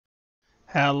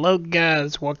Hello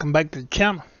guys, welcome back to the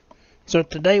channel. So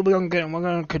today we're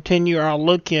gonna continue our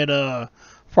look at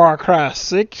Far Cry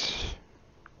 6.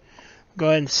 Go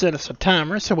ahead and set us a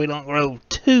timer so we don't go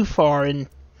too far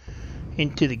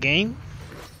into the game.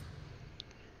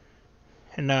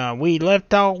 And we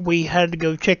left off, we had to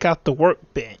go check out the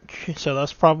workbench. So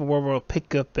that's probably where we'll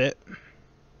pick up at.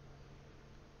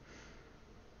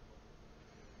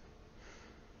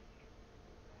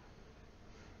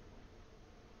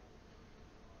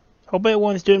 Hope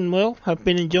everyone's doing well. I've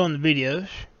been enjoying the videos.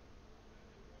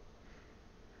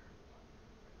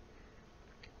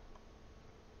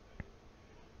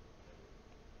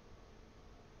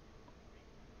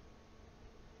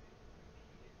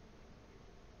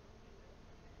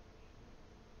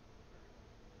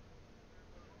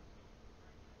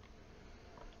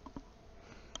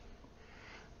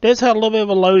 Does have a little bit of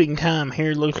a loading time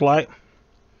here, it looks like.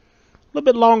 A little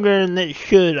bit longer than it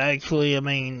should, actually. I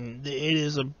mean, it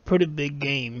is a pretty big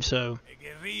game, so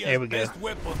there we go. Best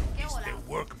weapon is the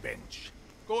workbench.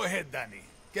 Go ahead, Danny.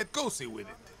 Get cozy with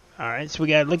it. Alright, so we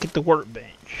gotta look at the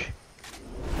workbench.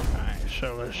 Alright,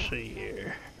 so let's see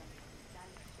here.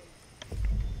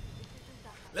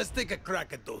 Let's take a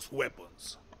crack at those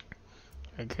weapons.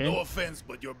 Okay. No offense,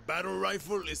 but your battle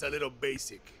rifle is a little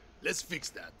basic. Let's fix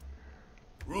that.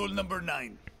 Rule number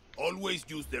 9. Always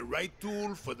use the right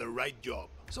tool for the right job.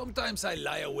 Sometimes I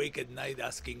lie awake at night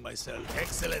asking myself,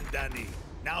 excellent, Danny.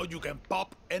 Now you can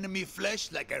pop enemy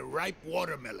flesh like a ripe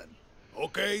watermelon.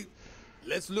 Okay,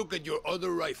 let's look at your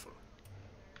other rifle.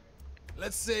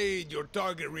 Let's say your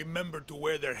target remembered to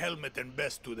wear their helmet and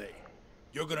vest today.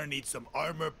 You're gonna need some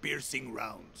armor-piercing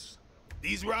rounds.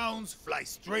 These rounds fly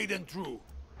straight and true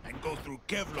and go through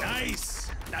Kevlar.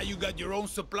 Nice! Now you got your own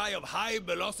supply of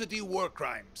high-velocity war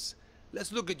crimes.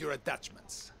 Let's look at your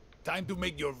attachments. Time to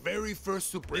make your very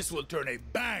first suppressor. This will turn a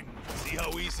bang. See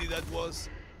how easy that was?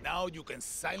 Now you can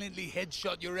silently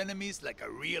headshot your enemies like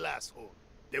a real asshole.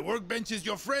 The workbench is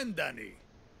your friend, Danny.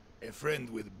 A friend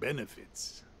with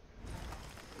benefits.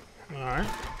 Alright.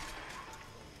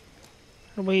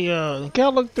 We kinda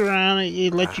looked around and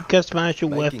it let you customize your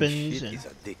weapons. Shit is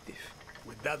addictive.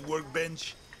 With that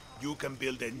workbench, you can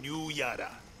build a new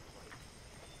Yara.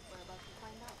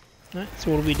 Alright,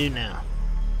 so what do we do now?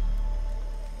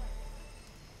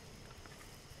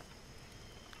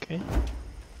 Okay.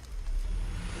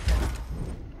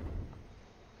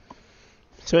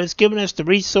 So it's giving us the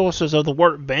resources of the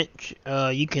workbench.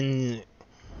 You can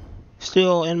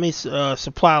steal enemy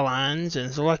supply lines,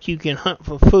 and so like you can hunt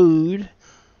for food,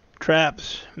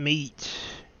 traps, meat.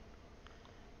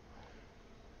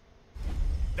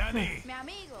 Danny,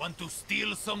 want to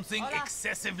steal something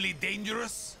excessively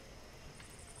dangerous?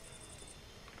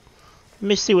 Let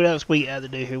me see what else we got to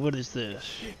do here. What is this?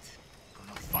 Shit.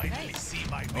 Gonna finally see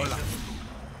my vision.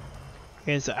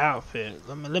 Here's the outfit.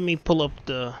 Let me pull up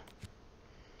the.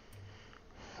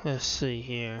 Let's see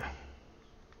here.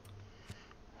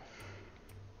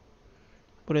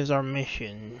 What is our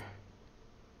mission?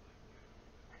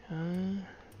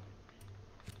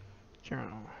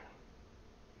 Journal.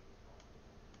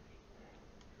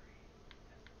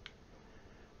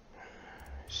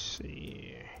 Let's see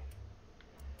here.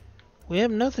 We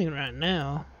have nothing right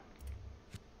now.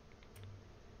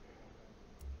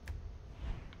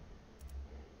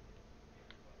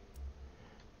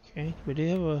 Okay, we do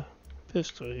have a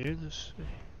pistol here. Let's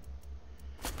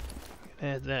see.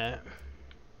 Add that.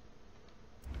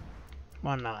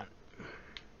 Why not?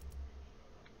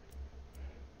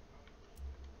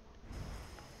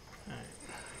 Alright.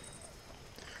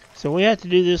 So we have to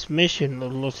do this mission, it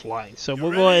looks like. So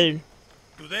we'll go ahead.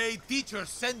 Today, teacher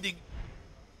sending...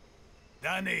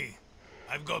 Danny,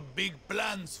 I've got big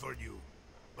plans for you.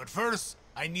 But first,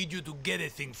 I need you to get a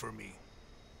thing for me.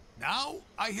 Now,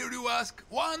 I hear you ask,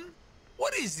 Juan,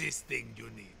 what is this thing you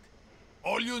need?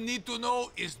 All you need to know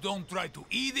is don't try to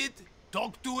eat it,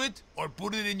 talk to it, or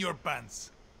put it in your pants.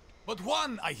 But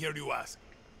Juan, I hear you ask,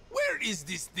 where is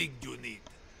this thing you need?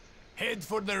 Head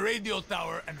for the radio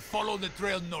tower and follow the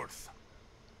trail north.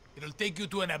 It'll take you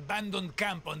to an abandoned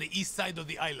camp on the east side of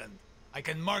the island. I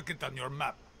can mark it on your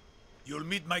map. You'll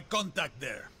meet my contact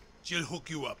there. She'll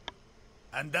hook you up.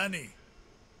 And Danny,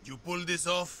 you pull this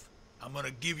off, I'm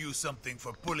gonna give you something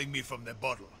for pulling me from the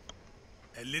bottle.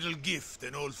 A little gift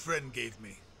an old friend gave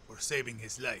me for saving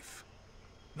his life.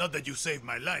 Not that you saved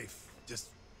my life, just...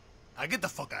 I get the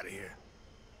fuck out of here.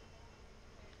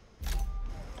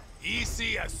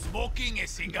 Easy as smoking a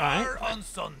cigar on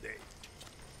Sunday.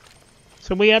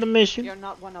 So we had a mission. You're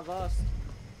not one of us.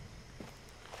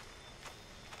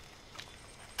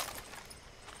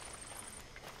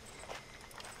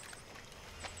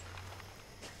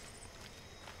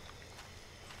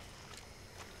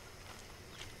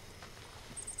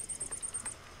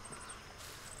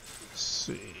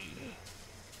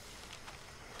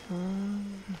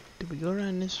 go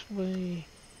around this way?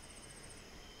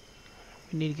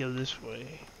 We need to go this way.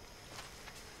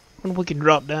 I wonder if we can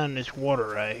drop down this water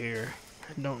right here.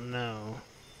 I don't know.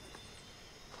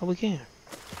 Oh, we can.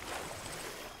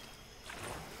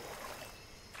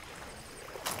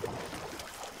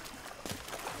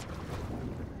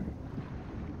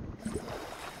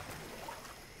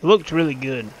 It looks really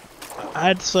good.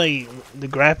 I'd say the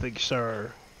graphics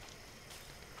are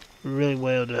really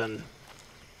well done.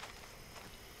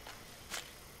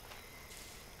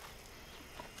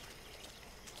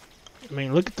 I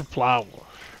mean, look at the flowers.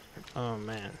 Oh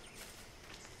man,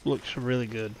 looks really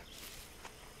good.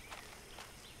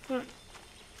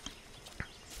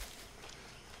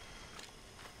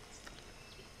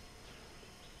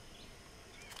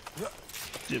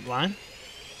 Zip line.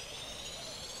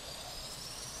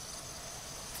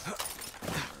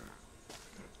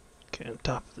 Okay, on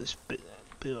top of this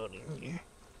building here.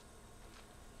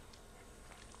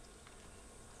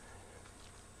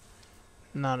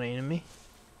 Not an enemy.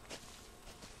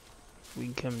 We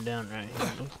can come down right here,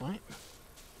 it looks like.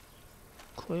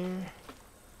 Clear.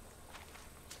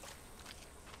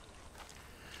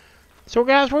 So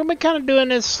guys, we're gonna be kind of doing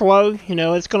this slow. You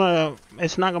know, it's not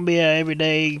gonna be every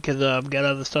day because I've got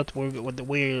other stuff that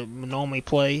we normally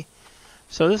play.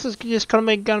 So this is just gonna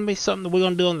be something that we're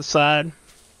gonna do on the side,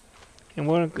 and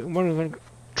we're gonna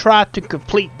try to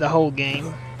complete the whole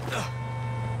game.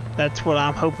 That's what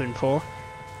I'm hoping for.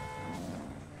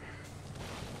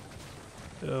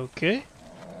 Okay.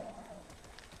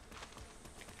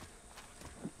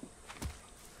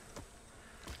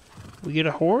 We get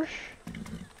a horse?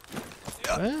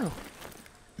 Wow.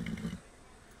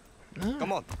 Oh.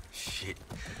 Come on. Shit.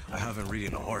 I haven't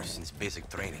ridden a horse since basic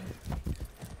training.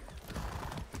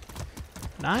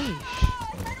 Nice.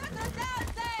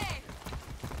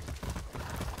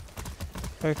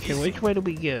 Okay, which way do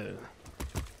we go?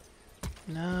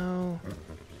 No.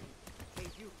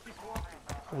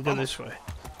 We'll go this way.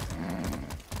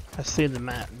 I see the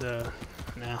map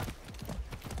now.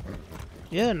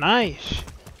 Yeah, nice.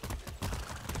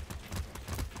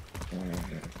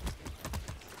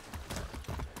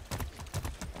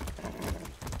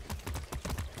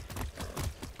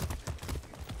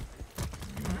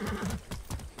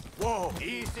 Whoa,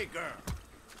 easy girl.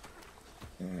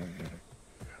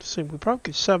 See, we probably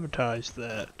could sabotage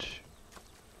that.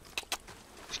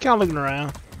 Just kind of looking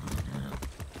around.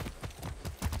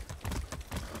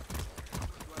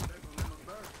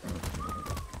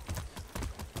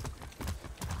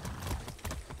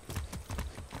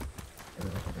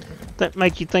 That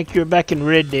make you think you're back in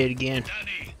Red Dead again.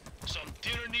 Danny, some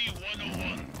tyranny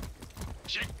 101.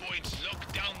 Checkpoints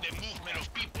lock down the movement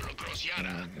of people across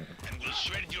Yara and will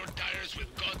shred your tires with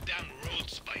goddamn road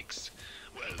spikes.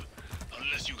 Well,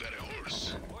 unless you got a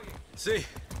horse. See,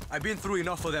 I've been through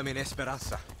enough of them in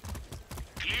Esperanza.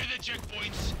 Clear the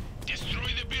checkpoints,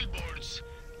 destroy the billboards,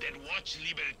 then watch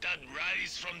Libertad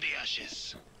rise from the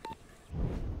ashes.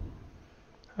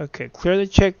 Okay, clear the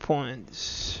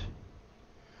checkpoints.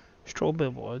 Destroy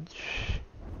billboards.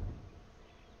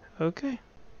 Okay.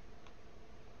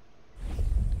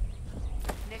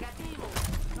 Negativo.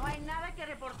 No hay nada que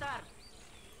reportar.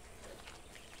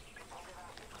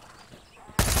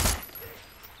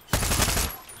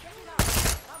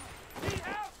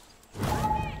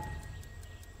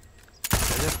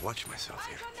 I just watch myself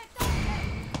here.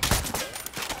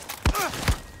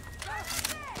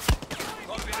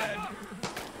 Copy that.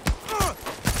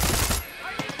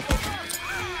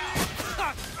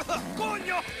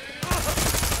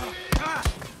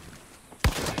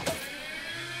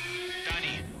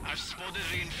 Danny, I've spotted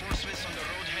reinforcements on the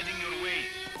road heading your way.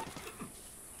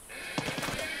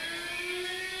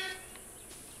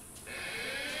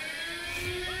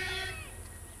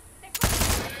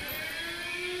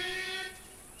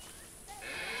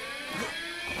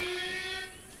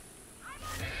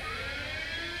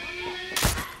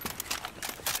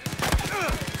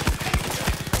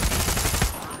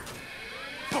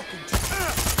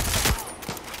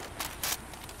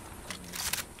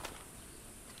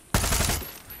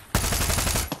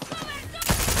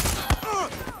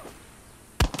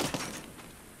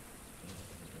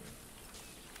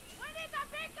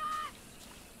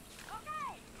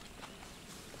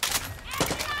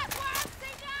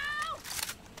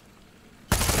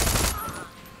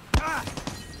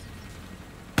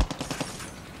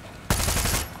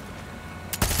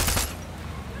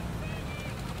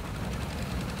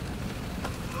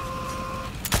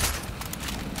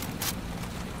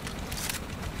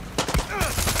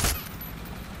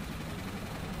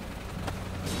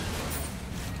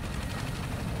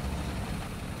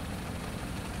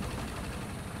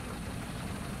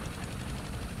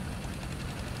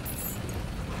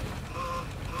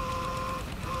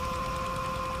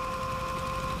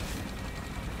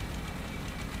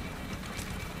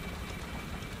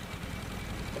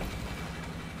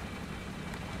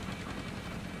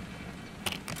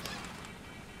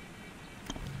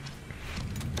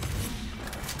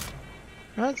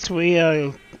 Right,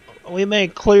 so we may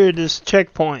clear this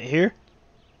checkpoint here.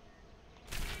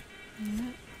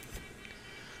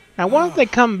 Now, what if they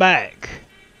come back?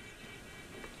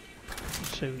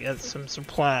 So we got some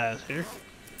supplies here.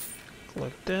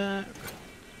 Collect that.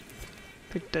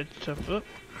 Pick that stuff up.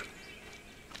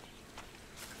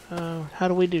 How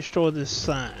do we destroy this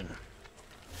sign?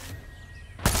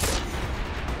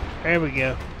 There we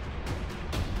go.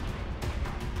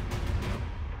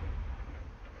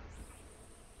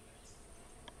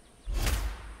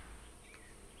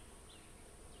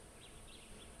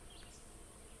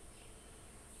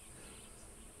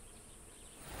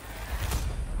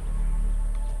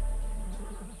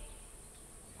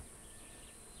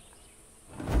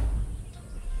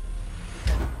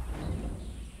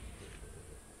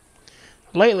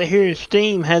 Lately here,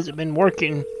 Steam hasn't been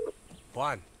working.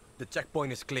 Juan, the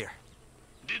checkpoint is clear.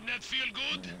 Didn't that feel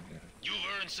good? You've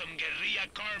earned some guerrilla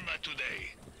karma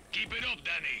today. Keep it up,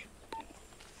 Danny.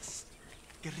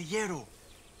 Guerrillero.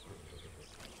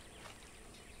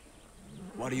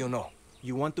 What do you know?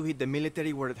 You want to hit the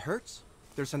military where it hurts?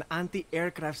 There's an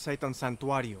anti-aircraft site on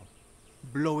Santuario.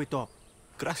 Blow it up.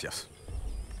 Gracias.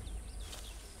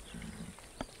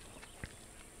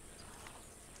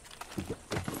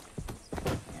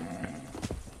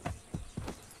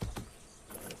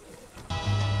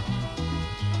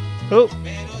 Oh!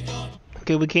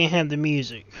 Okay, we can't have the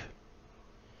music.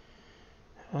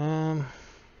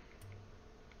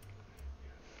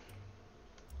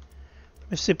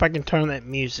 Let's see if I can turn that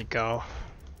music off.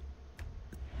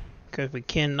 Because we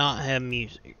cannot have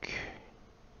music.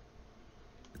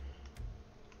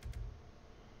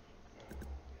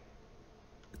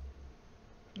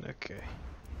 Okay.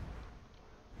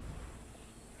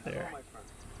 There.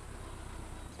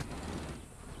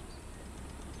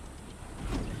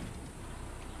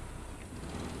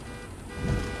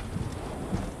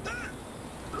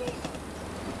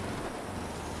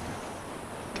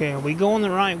 Okay, are we going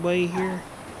the right way here?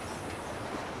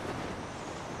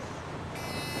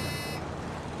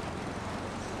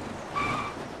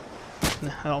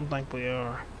 No, I don't think we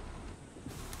are.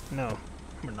 No,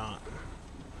 we're not.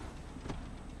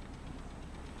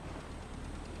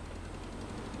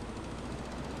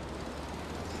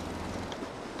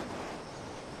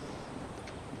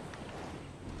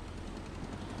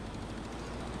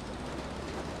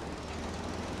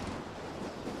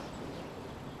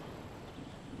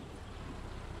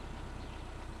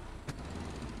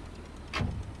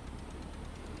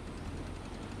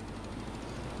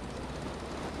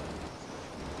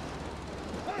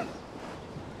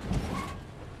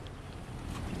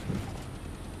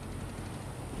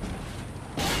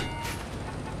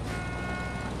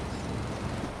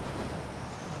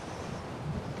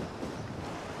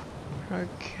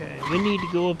 Okay, we need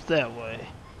to go up that way.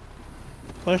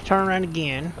 Let's turn around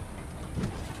again.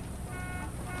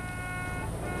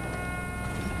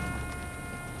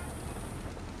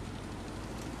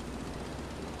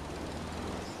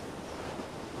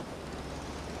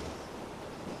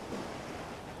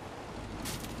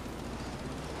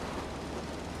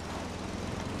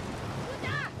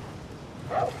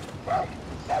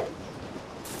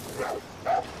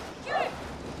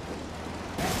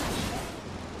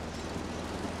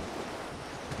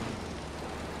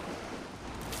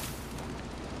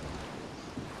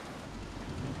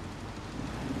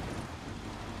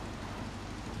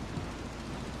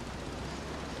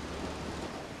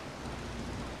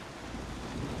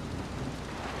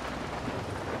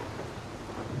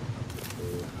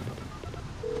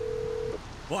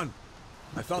 Juan,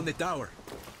 I found the tower.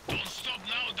 Don't stop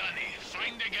now, Danny.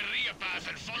 Find the guerrilla path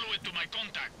and follow it to my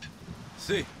contact.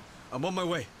 See, I'm on my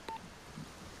way.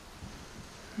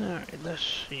 Alright,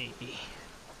 let's see.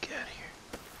 Get out of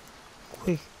here.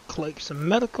 Quick, collect some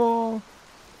medical.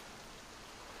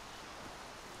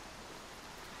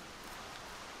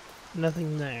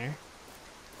 Nothing there.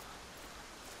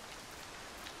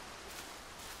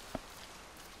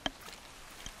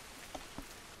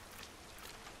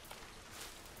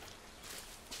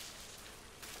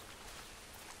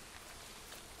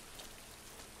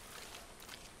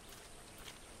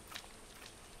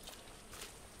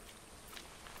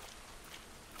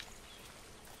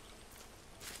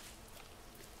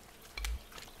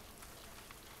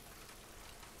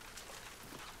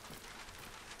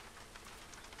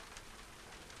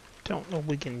 Don't know if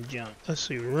we can jump. Let's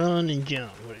see, run and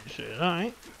jump, what it says.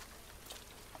 Alright.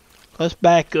 Let's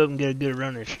back up and get a good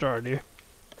running start here.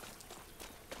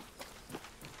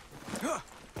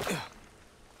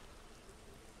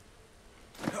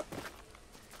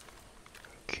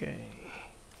 Okay.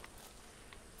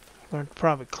 We're gonna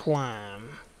probably climb.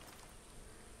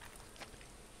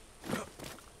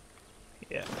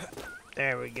 Yeah.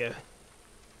 There we go.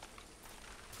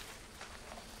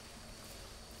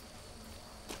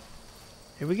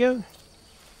 Here we go.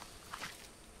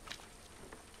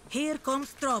 Here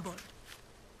comes trouble.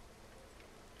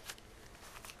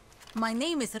 My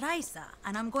name is Raisa,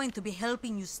 and I'm going to be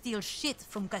helping you steal shit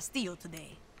from Castillo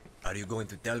today. Are you going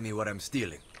to tell me what I'm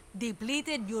stealing?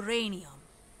 Depleted uranium.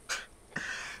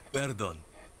 Perdon.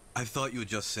 I thought you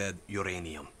just said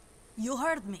uranium. You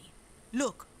heard me.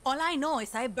 Look, all I know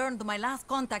is I burned my last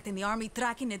contact in the army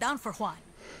tracking it down for Juan.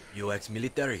 You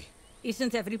ex-military?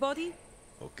 Isn't everybody?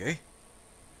 Okay.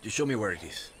 Just show me where it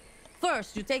is.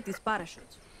 First, you take this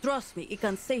parachute. Trust me, it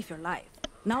can save your life.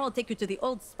 Now I'll take you to the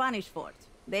old Spanish fort.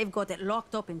 They've got it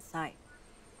locked up inside.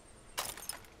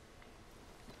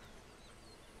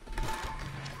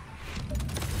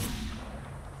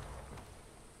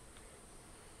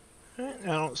 I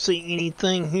don't see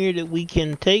anything here that we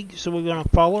can take, so we're gonna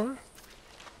follow her.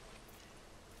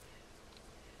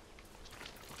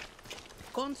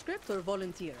 Conscript or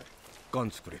volunteer?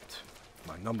 Conscript.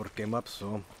 My number came up,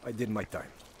 so I did my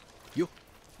time. You?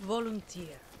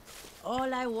 Volunteer.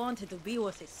 All I wanted to be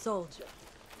was a soldier.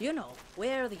 You know,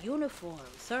 wear the uniform,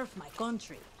 serve my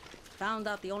country. Found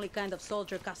out the only kind of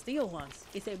soldier Castillo wants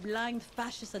is a blind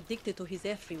fascist addicted to his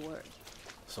every word.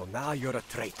 So now you're a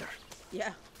traitor.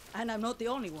 Yeah, and I'm not the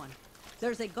only one.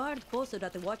 There's a guard posted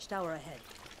at the watchtower ahead.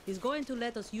 He's going to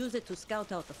let us use it to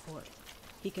scout out the fort.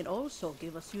 He can also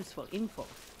give us useful info.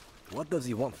 What does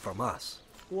he want from us?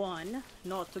 One,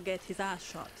 not to get his ass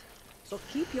shot. So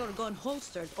keep your gun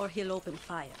holstered or he'll open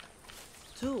fire.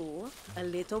 Two, a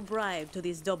little bribe to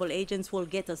these double agents will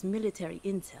get us military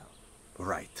intel.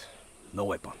 Right. No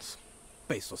weapons.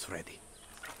 Pesos ready.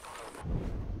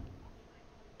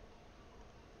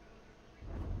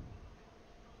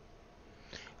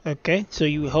 Okay, so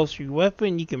you holster your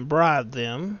weapon, you can bribe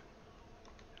them.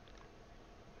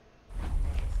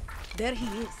 There he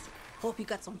is. Hope you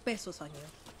got some pesos on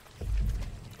you.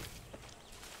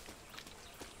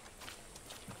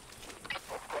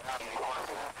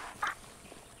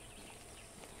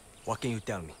 What can you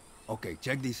tell me? Okay,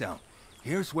 check this out.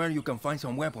 Here's where you can find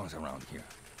some weapons around here.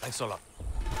 Thanks a lot.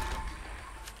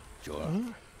 Sure.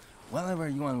 Whatever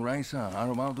you and Raisa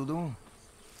are about to do,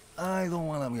 I don't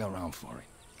want to be around for it.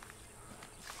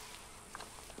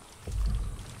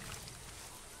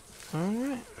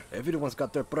 Alright. Everyone's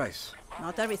got their price.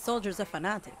 Not every soldier's a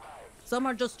fanatic. Some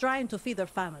are just trying to feed their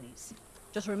families.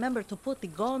 Just remember to put the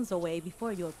guns away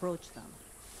before you approach them.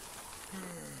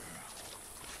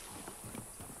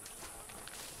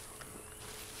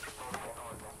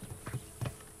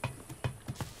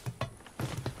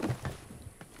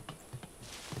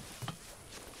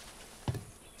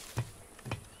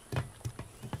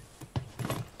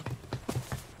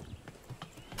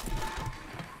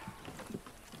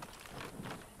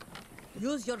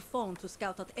 Use your phone to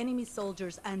scout out enemy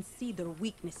soldiers and see their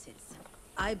weaknesses.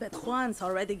 I bet Juan's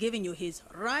already giving you his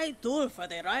right tool for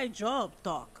the right job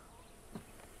talk.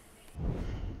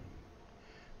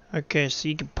 Okay, so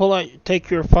you can pull out,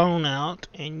 take your phone out,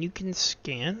 and you can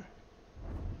scan.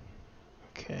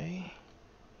 Okay.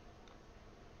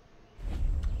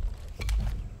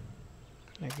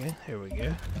 Okay, here we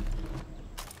go.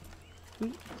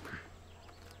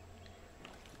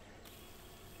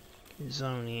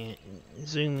 Zoom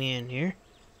in here.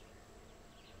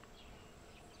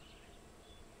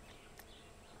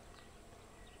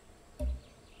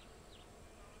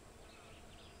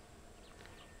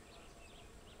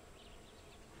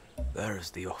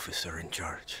 There's the officer in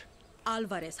charge.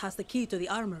 Alvarez has the key to the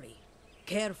armory.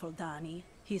 Careful, Danny.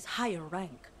 He's higher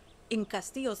rank. In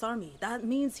Castillo's army, that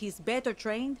means he's better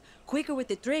trained, quicker with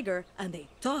the trigger, and a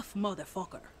tough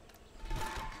motherfucker.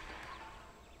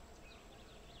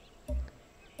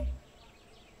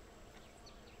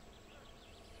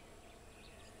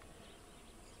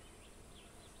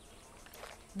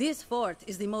 This fort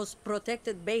is the most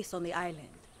protected base on the island.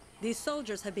 These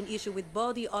soldiers have been issued with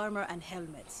body armor and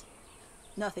helmets.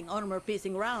 Nothing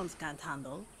armor-piercing rounds can't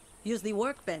handle. Use the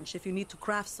workbench if you need to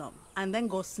craft some, and then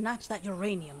go snatch that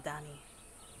uranium, Danny.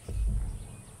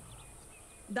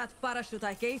 That parachute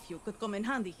I gave you could come in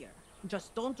handy here.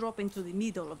 Just don't drop into the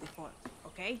middle of the fort,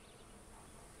 okay?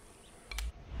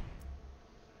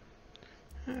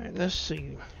 Alright, let's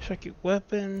see. Check your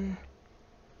weapon.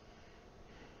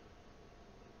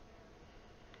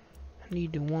 I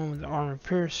need the one with the armor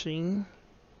piercing.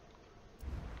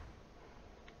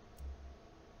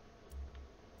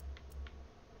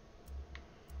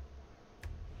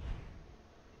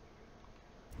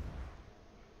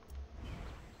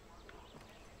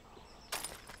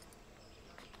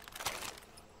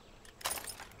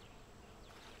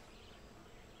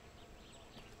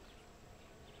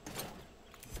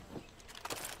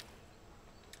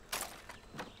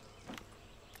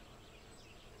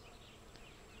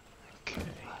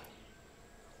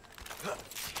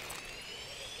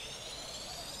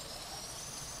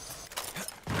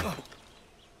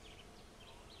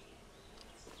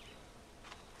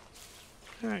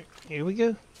 Alright, here we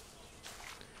go.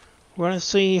 We're gonna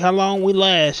see how long we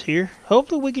last here.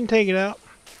 Hopefully we can take it out.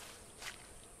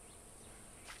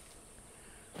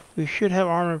 We should have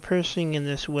armor piercing in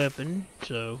this weapon,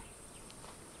 so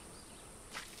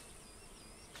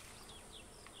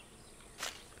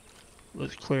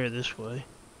looks clear this way.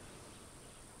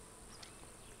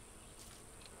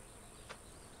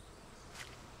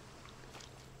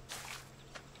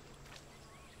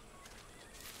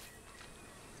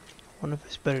 Wonder if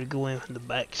it's better to go in from the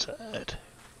back side.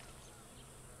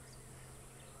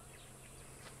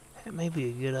 That may be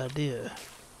a good idea.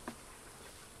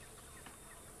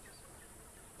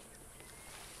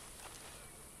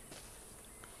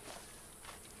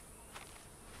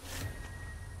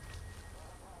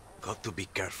 Got to be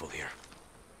careful here.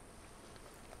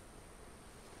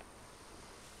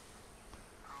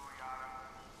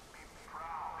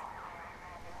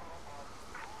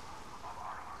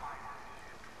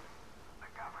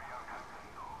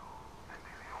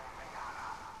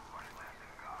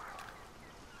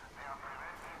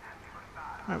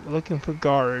 Alright, we're looking for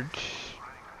guards.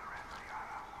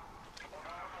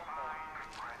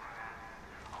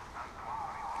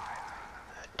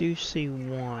 I do see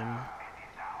one.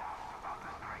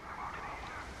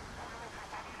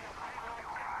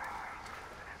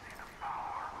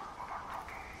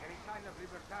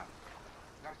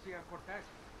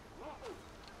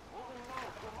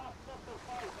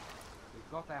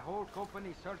 We've got a whole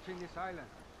company searching this island.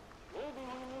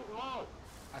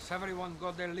 Has everyone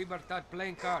got their Libertad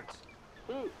playing cards?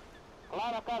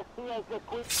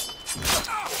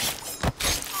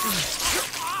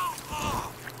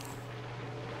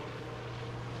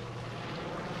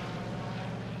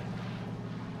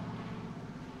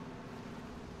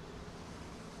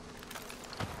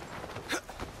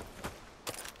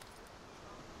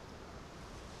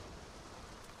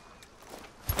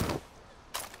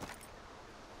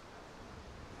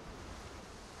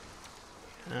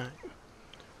 Alright.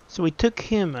 So we took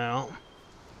him out.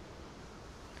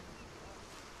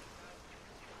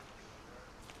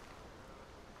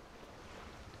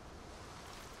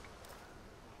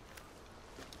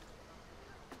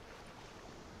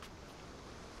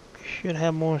 Should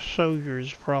have more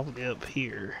soldiers probably up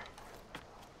here.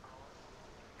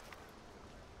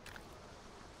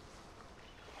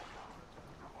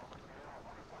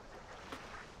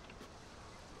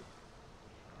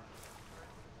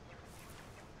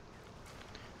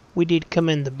 We did come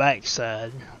in the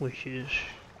backside, which is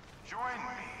Join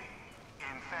me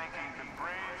in thanking the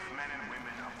brave men and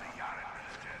women of the Yara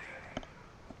military.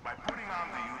 By putting on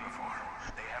the uniform,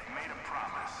 they have made a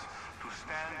promise to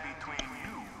stand between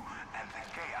you and the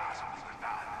chaos of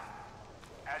Libertad.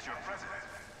 As your president,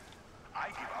 I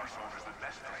give our soldiers the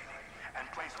best training and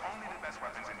place only the best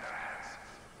weapons in their hands.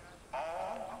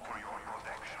 All for your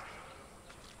protection.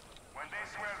 When they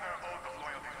swear their oath of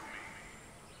loyalty to me,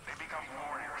 they become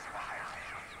warriors of the higher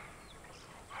vision.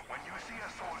 When you see a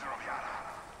soldier of Yara,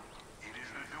 it is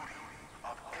the duty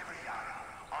of every Yara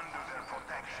under their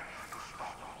protection to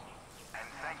stop and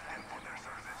thank them for their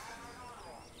service.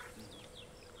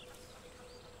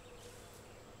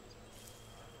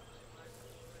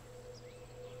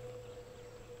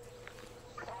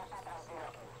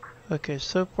 okay.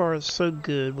 So far, it's so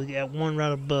good. We got one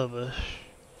right above us.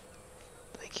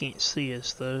 They can't see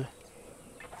us though.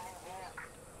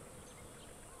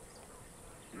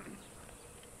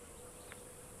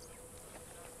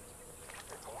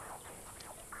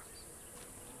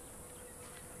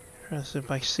 Trying to see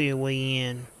if I see a way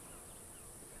in.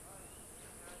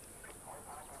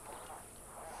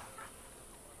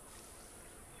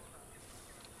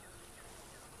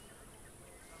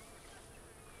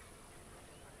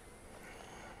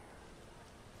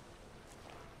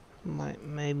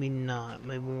 Maybe not.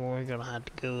 Maybe we're gonna have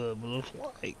to go up. It looks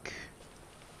like.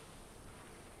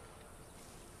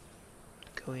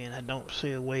 Go in. I don't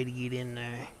see a way to get in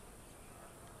there.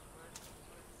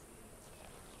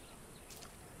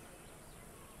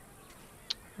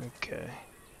 Okay.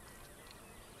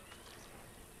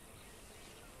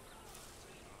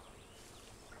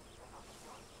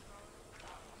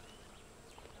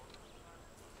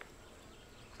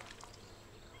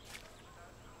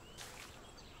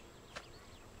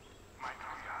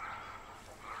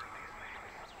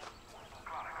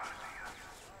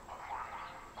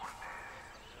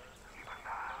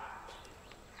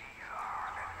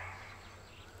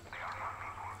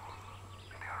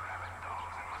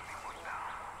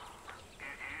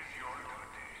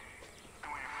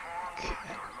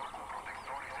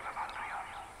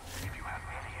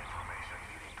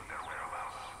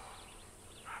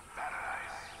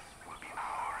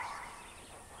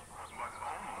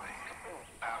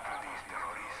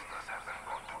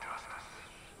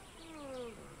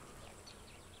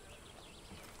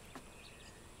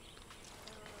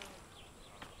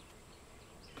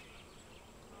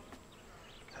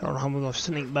 don't know how we're gonna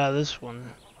sneak by this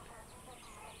one.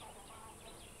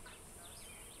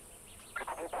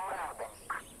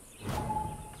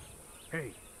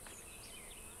 Hey.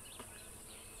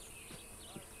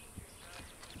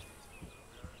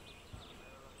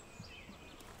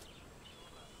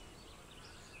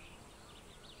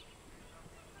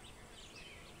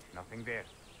 Nothing there.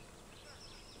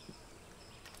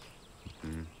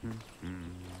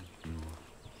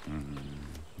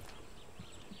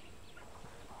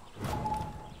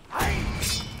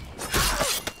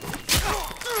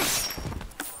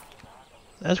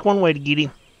 That's one way to get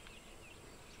him.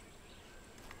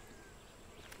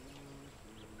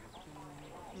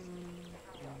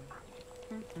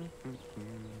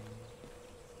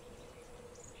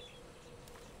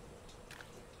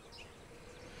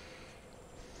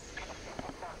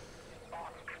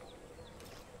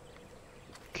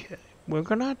 Okay, we're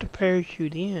gonna have to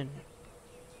parachute in.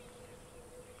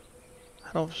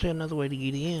 I don't see another way to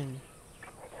get in.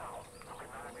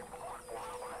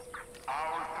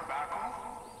 Our tobacco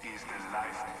is the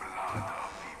lifeblood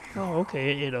of Vivi, Oh,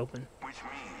 okay, it opened. which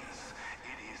means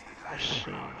it is the Let's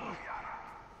see. lifeblood of Yara.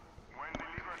 When the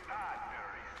Libertad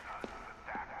buries us to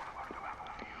attack one of our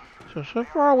tobacco fields, So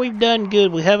far we've done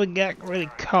good. We haven't got really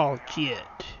caught yet.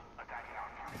 attacking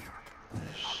our future,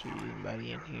 Let's see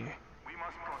anybody in here. we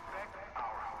must protect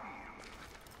our fields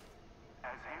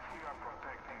as if we are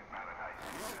protecting paradise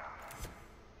itself.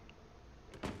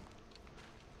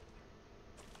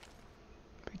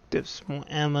 Picked up some more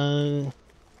ammo.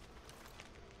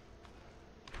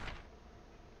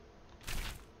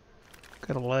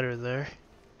 Got a letter there.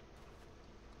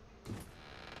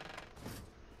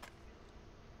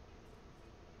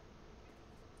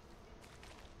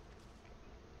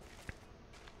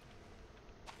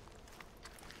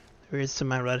 There is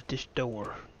somebody right at this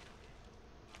door.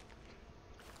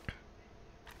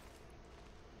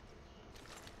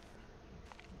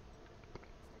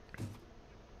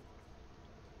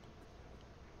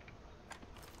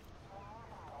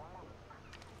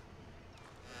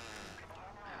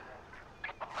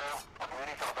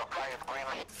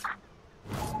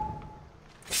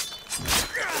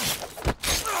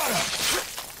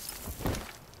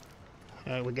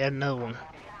 Alright, we got another one.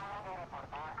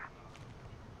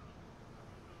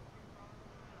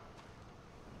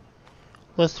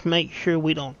 Let's make sure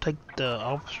we don't take the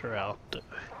officer out though.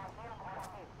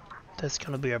 That's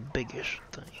gonna be our biggest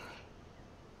thing.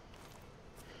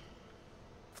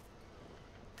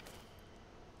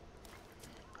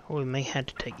 Or we may have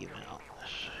to take him out.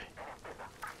 Let's see.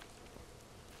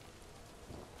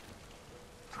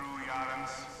 True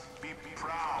Yarans, be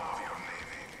proud of your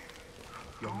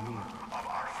navy. Of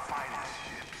our finest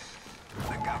ships.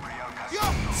 The Gabriel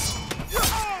Castillo.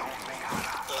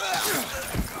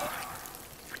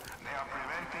 They are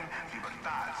preventing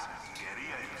Libertad's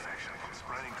guerrilla infection from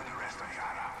spreading to the rest of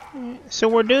Yara. So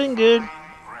we're doing good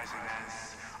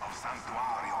Residents of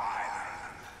Santuario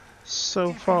Island.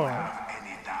 so far.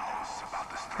 Any doubts about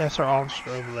the strength That's our officer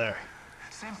over there.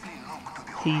 simply look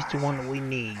to the He's the one that we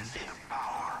need.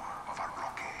 power of our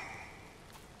blockade.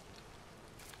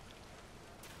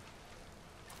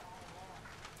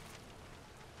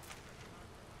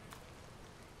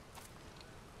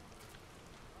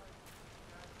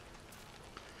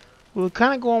 We're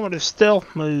kind of going with a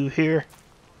stealth move here.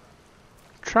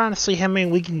 Trying to see how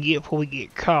many we can get before we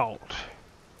get caught.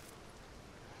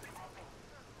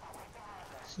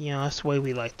 You know, that's the way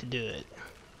we like to do it.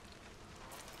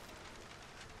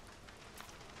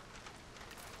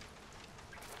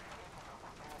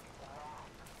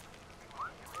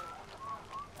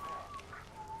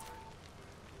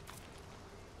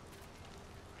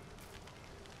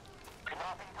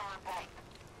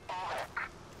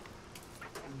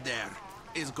 There.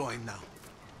 It's going now.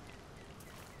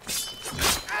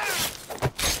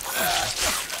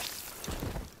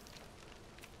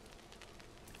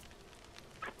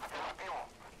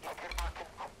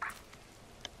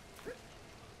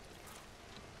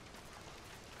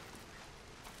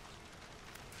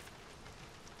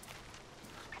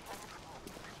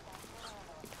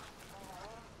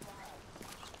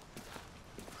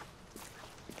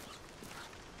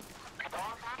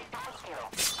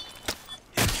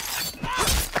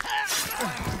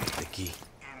 The key.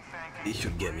 This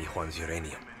should get me Juan's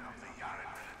uranium.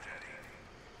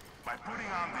 By putting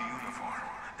on the uniform,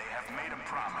 they have made a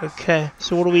promise Okay,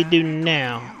 so what do we do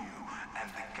now? and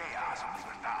the chaos of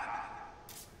Libertad.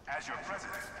 As your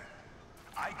president,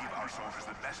 I give our soldiers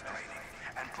the best training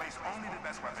and place only the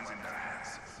best weapons in their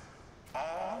hands.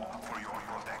 All for your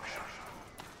protection.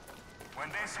 When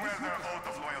they swear their oath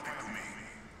of loyalty to me,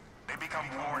 they become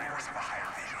warriors of a higher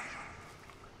vision.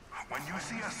 When you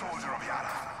see a soldier of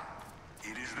Yara,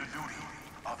 it is the duty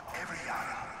of every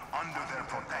Yara under their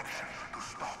protection to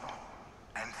stop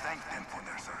and thank them for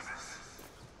their service.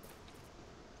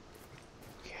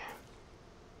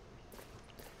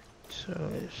 So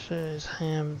it says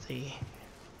Hamdi.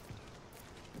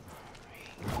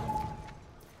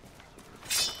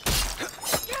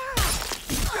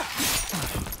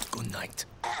 Good night.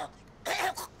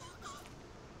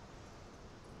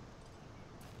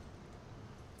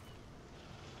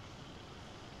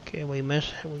 Okay, we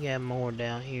got more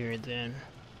down here than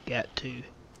got to.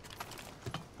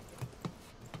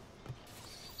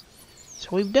 So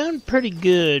we've done pretty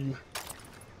good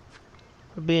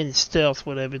for being stealth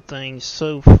with everything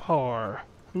so far.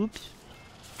 Oops.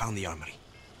 Found the armory.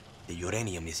 The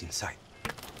uranium is inside.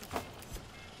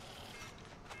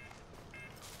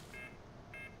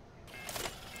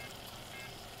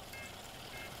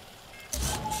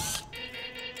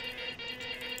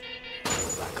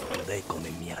 Acordé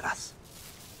come mierdas.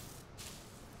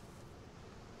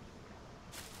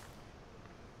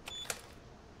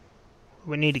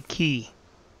 We need a key.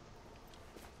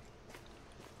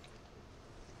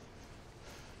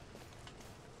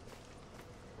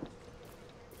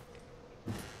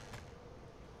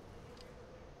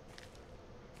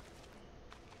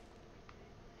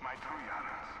 My true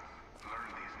Yaras, learn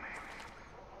these names.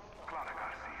 Clara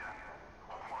Garcia,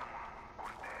 Juan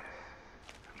Cortez,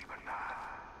 Libertad.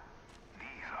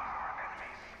 These are our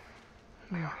enemies.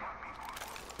 They are not people.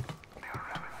 They are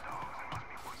rabid dogs and must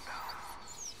be put down.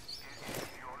 It is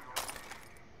your duty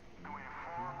to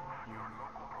inform your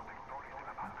local protectores de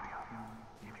la patria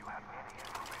if you have any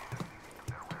information leading to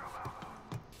their whereabouts.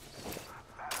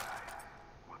 Paradise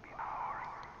will be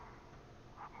ours.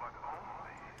 But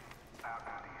only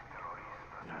after these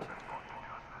terroristas have been brought to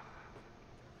justice.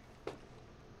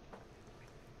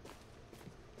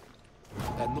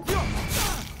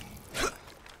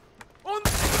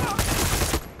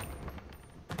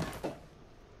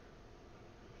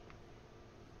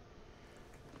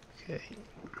 Okay.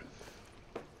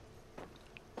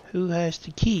 Who has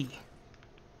the key?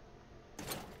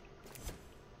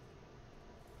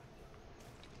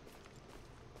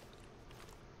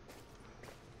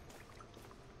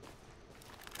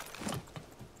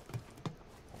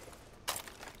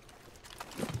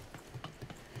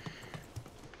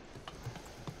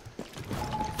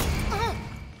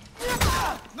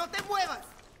 ¡No te muevas!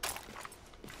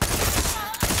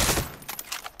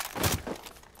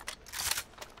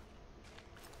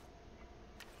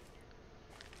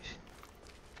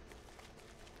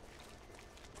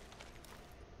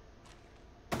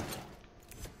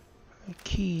 The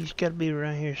key's gotta be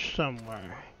around here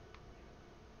somewhere.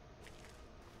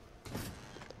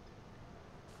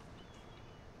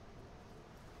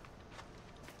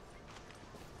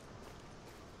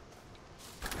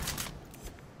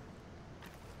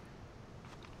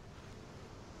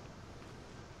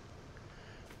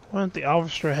 Why don't the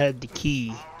officer had the key?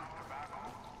 Is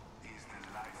the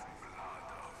lifeblood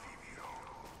of Viviro,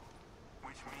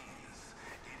 which means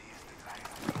it is the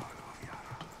lifeblood of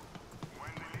Yara.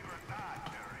 When the Libertad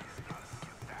terroristas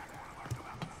attack one of our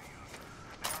tobacco fields,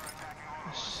 they are attacking all of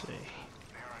Let's us. see.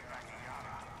 They are attacking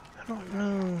Yara. I don't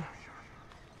know.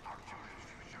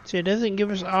 See, it doesn't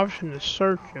give us the option to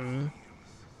search him.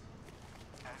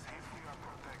 As if we are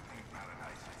protecting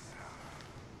paradise itself.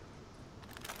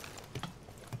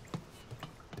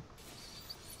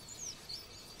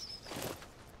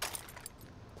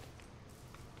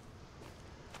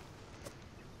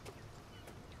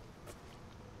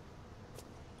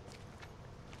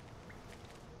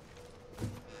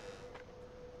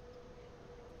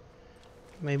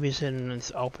 Maybe it's in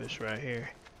this office right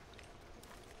here.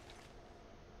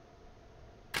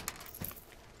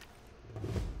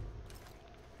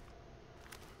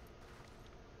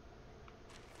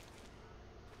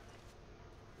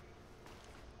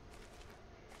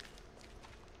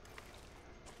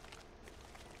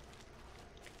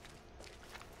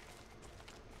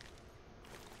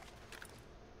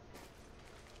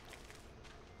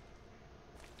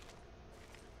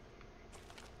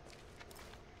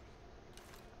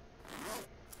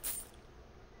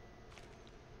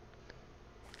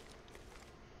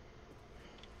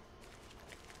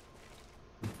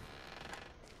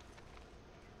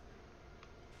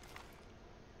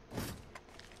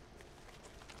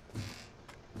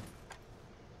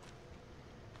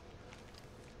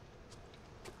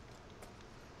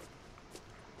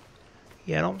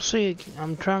 Yeah, I don't see it.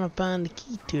 I'm trying to find the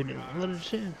key to it. What it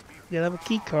said. You gotta have a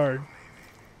key card.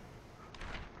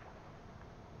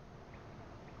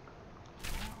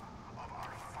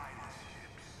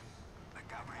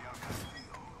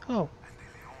 Oh.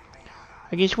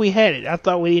 I guess we had it. I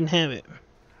thought we didn't have it.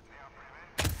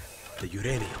 The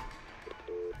uranium.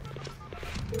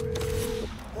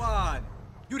 Juan,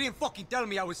 you didn't fucking tell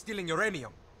me I was stealing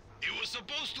uranium. It was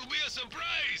supposed to be a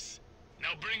surprise.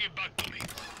 Now bring it back to me.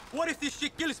 What if this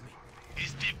shit kills me?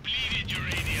 It's depleted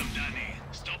uranium, Danny.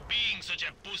 Stop being such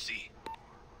a pussy.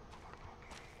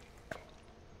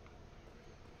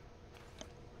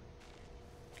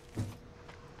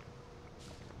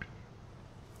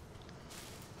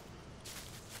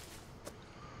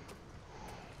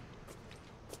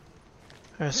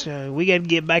 So we gotta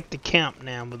get back to camp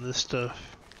now with this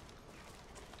stuff.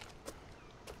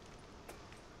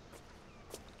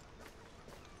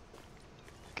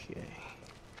 Okay.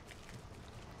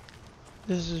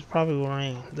 This is probably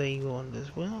where they want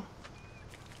as well.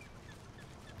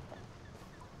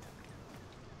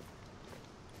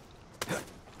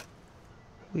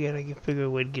 We gotta figure a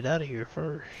way to get out of here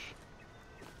first.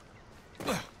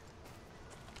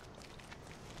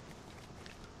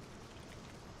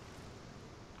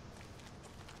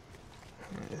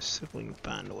 Let's see if we can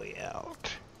find a way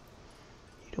out.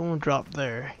 You don't want to drop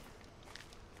there.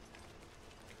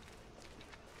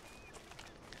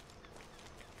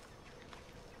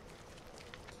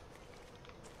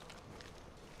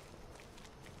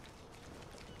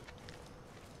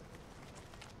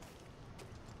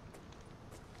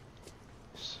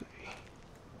 Let's see.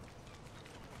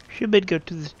 Should be able to go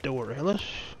to this door, Ellis.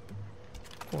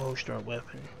 We'll start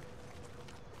weapon.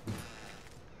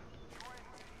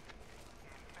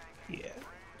 Yeah.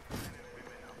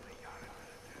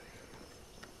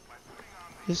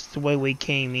 This is the way we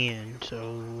came in,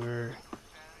 so we're...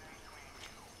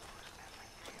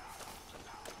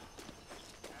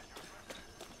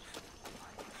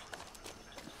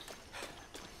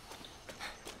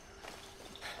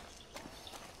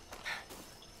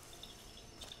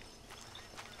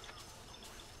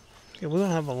 Yeah, we're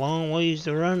gonna have a long ways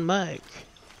to run back.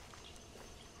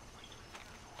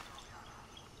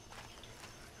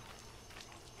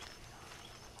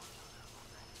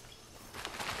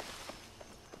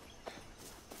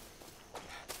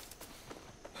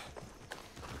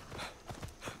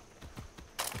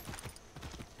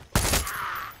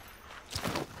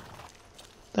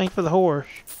 Thanks for the horse.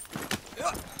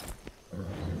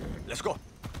 Let's go.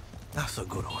 That's a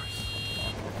good horse.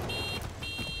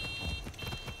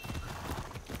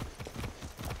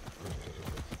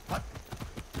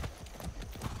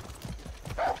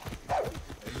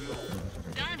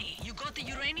 Danny, you got the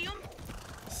uranium?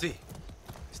 See.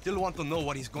 Still want to know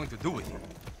what he's going to do with it.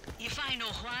 If I know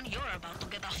Juan, you're about to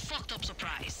get a fucked up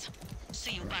surprise.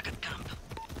 See you back at camp.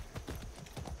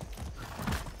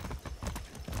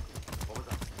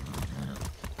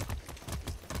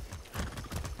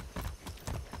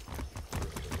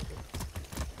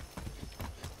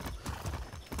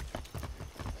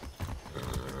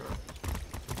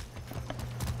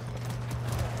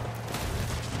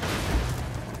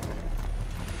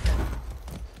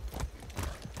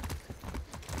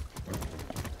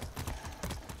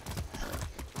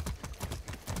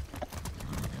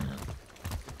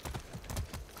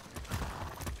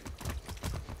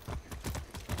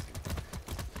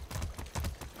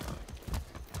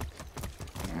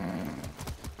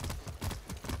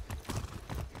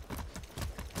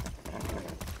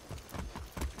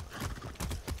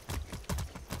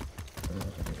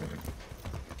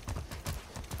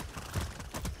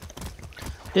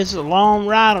 This is a long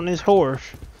ride on this horse,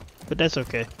 but that's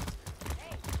okay.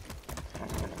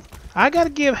 I gotta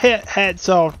give hats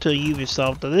off to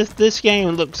Ubisoft. This game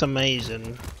looks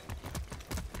amazing,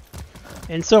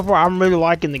 and so far I'm really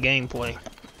liking the gameplay.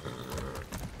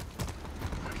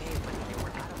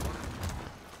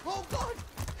 Oh God!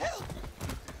 Help!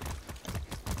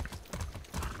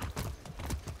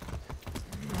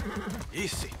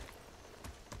 Easy.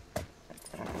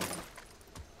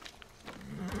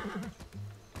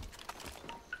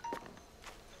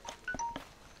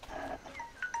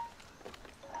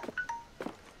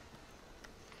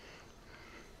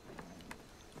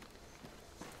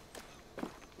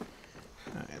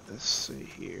 Let's see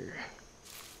here.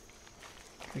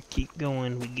 I keep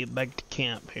going, we get back to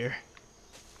camp here.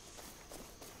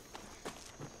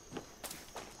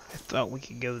 I thought we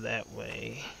could go that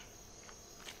way.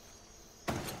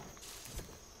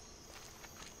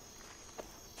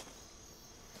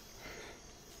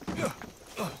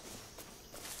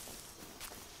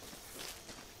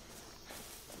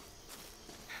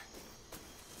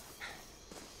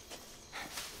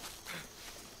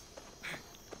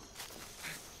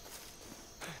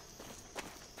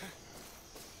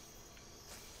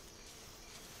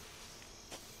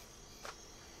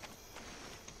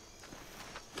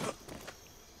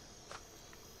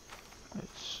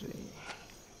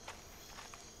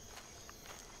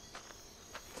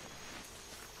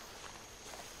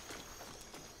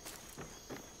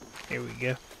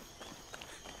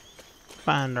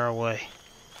 find our way.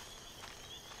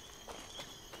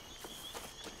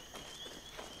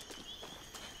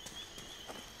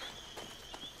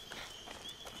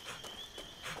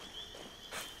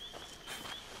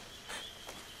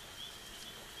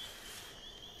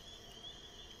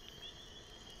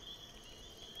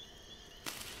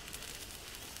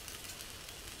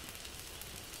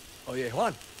 Oye,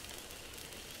 Juan.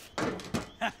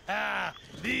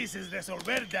 This is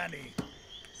Resolver, Danny.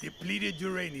 Depleted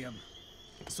uranium.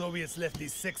 Soviets left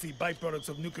these sexy byproducts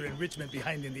of nuclear enrichment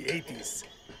behind in the 80s.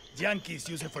 Yankees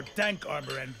use it for tank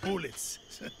armor and bullets.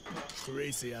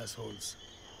 Crazy assholes.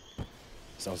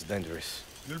 Sounds dangerous.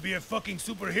 You'll be a fucking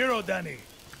superhero, Danny.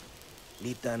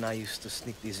 Lita and I used to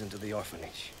sneak these into the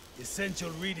orphanage.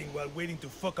 Essential reading while waiting to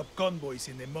fuck up convoys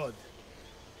in the mud.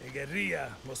 A guerrilla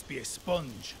must be a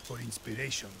sponge for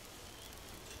inspiration.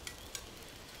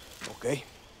 Okay,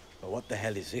 but what the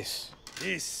hell is this?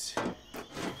 This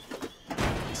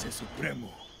is a Supremo.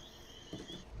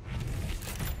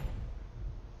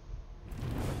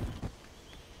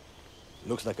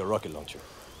 Looks like a rocket launcher.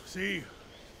 See,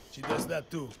 she does that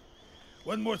too.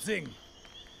 One more thing.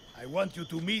 I want you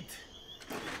to meet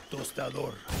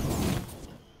Tostador.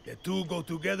 The two go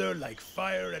together like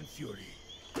fire and fury.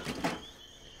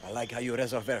 I like how you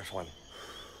resolver, Juan.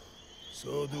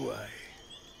 So do I.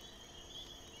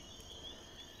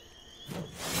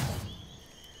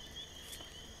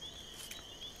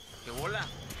 Que hola.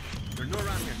 You're no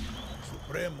around here.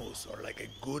 Supremos are like a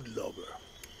good lover.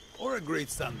 Or a great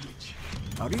sandwich.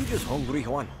 Are you just hungry,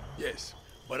 Juan? Yes,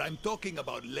 but I'm talking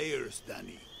about layers,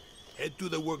 Danny. Head to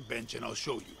the workbench and I'll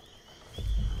show you.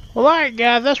 Well, alright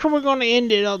guys, that's where we're going to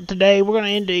end it today. We're going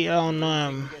to end it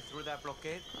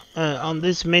on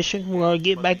this mission. We're going to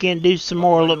get back in and do some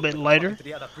more a little bit later.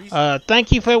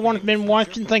 Thank you for everyone who's been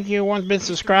watching. Thank you everyone who's been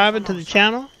subscribing to the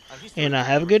channel. And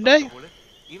have a good day.